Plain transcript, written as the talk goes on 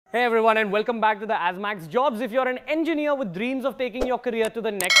Hey everyone, and welcome back to the ASMACs Jobs. If you're an engineer with dreams of taking your career to the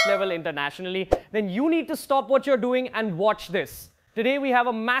next level internationally, then you need to stop what you're doing and watch this. Today we have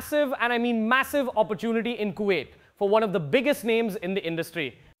a massive, and I mean massive, opportunity in Kuwait for one of the biggest names in the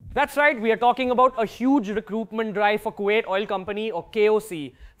industry. That's right, we are talking about a huge recruitment drive for Kuwait Oil Company, or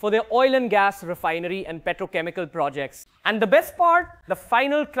KOC, for their oil and gas, refinery and petrochemical projects. And the best part, the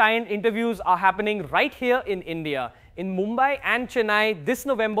final client interviews are happening right here in India, in Mumbai and Chennai this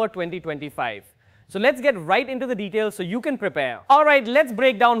November 2025. So let's get right into the details so you can prepare. Alright, let's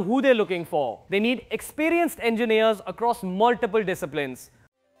break down who they're looking for. They need experienced engineers across multiple disciplines.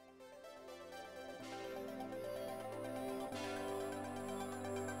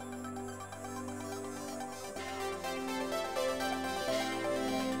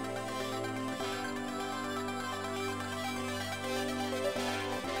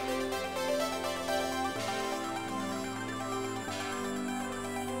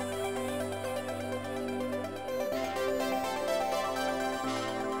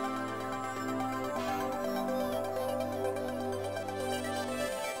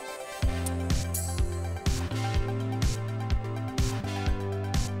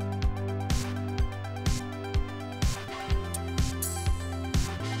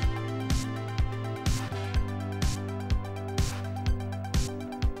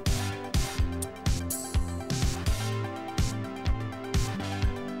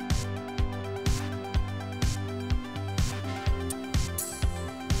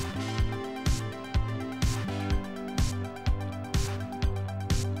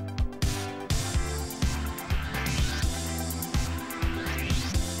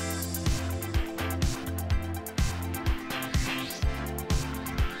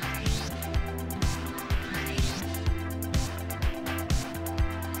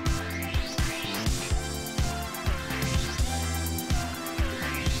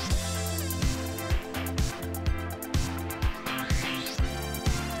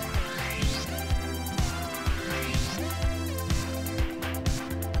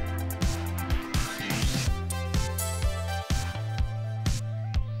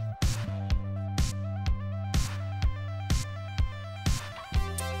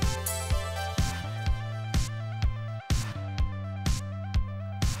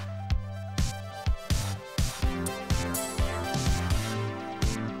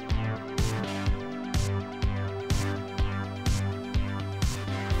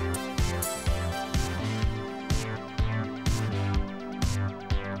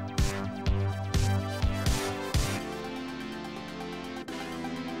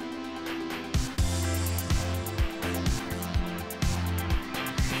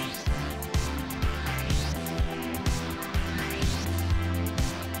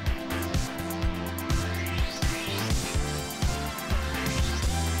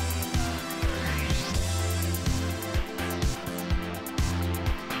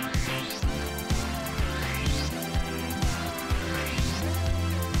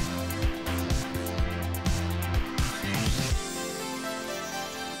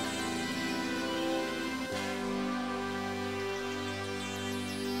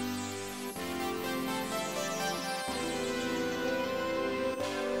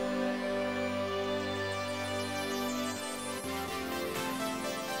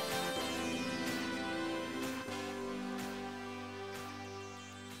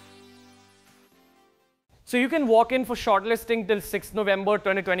 So you can walk in for shortlisting till 6th November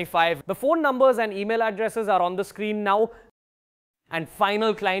 2025. The phone numbers and email addresses are on the screen now. And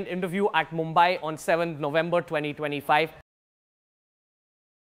final client interview at Mumbai on 7th November 2025.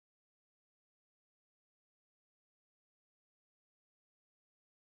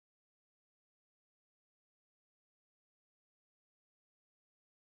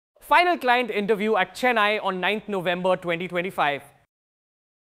 Final client interview at Chennai on 9th November 2025.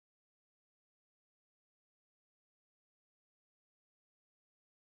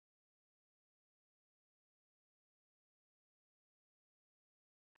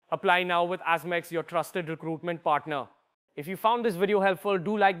 Apply now with ASMACs, your trusted recruitment partner. If you found this video helpful,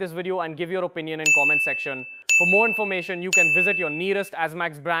 do like this video and give your opinion in comment section. For more information, you can visit your nearest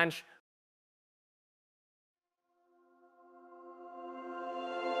ASMACs branch,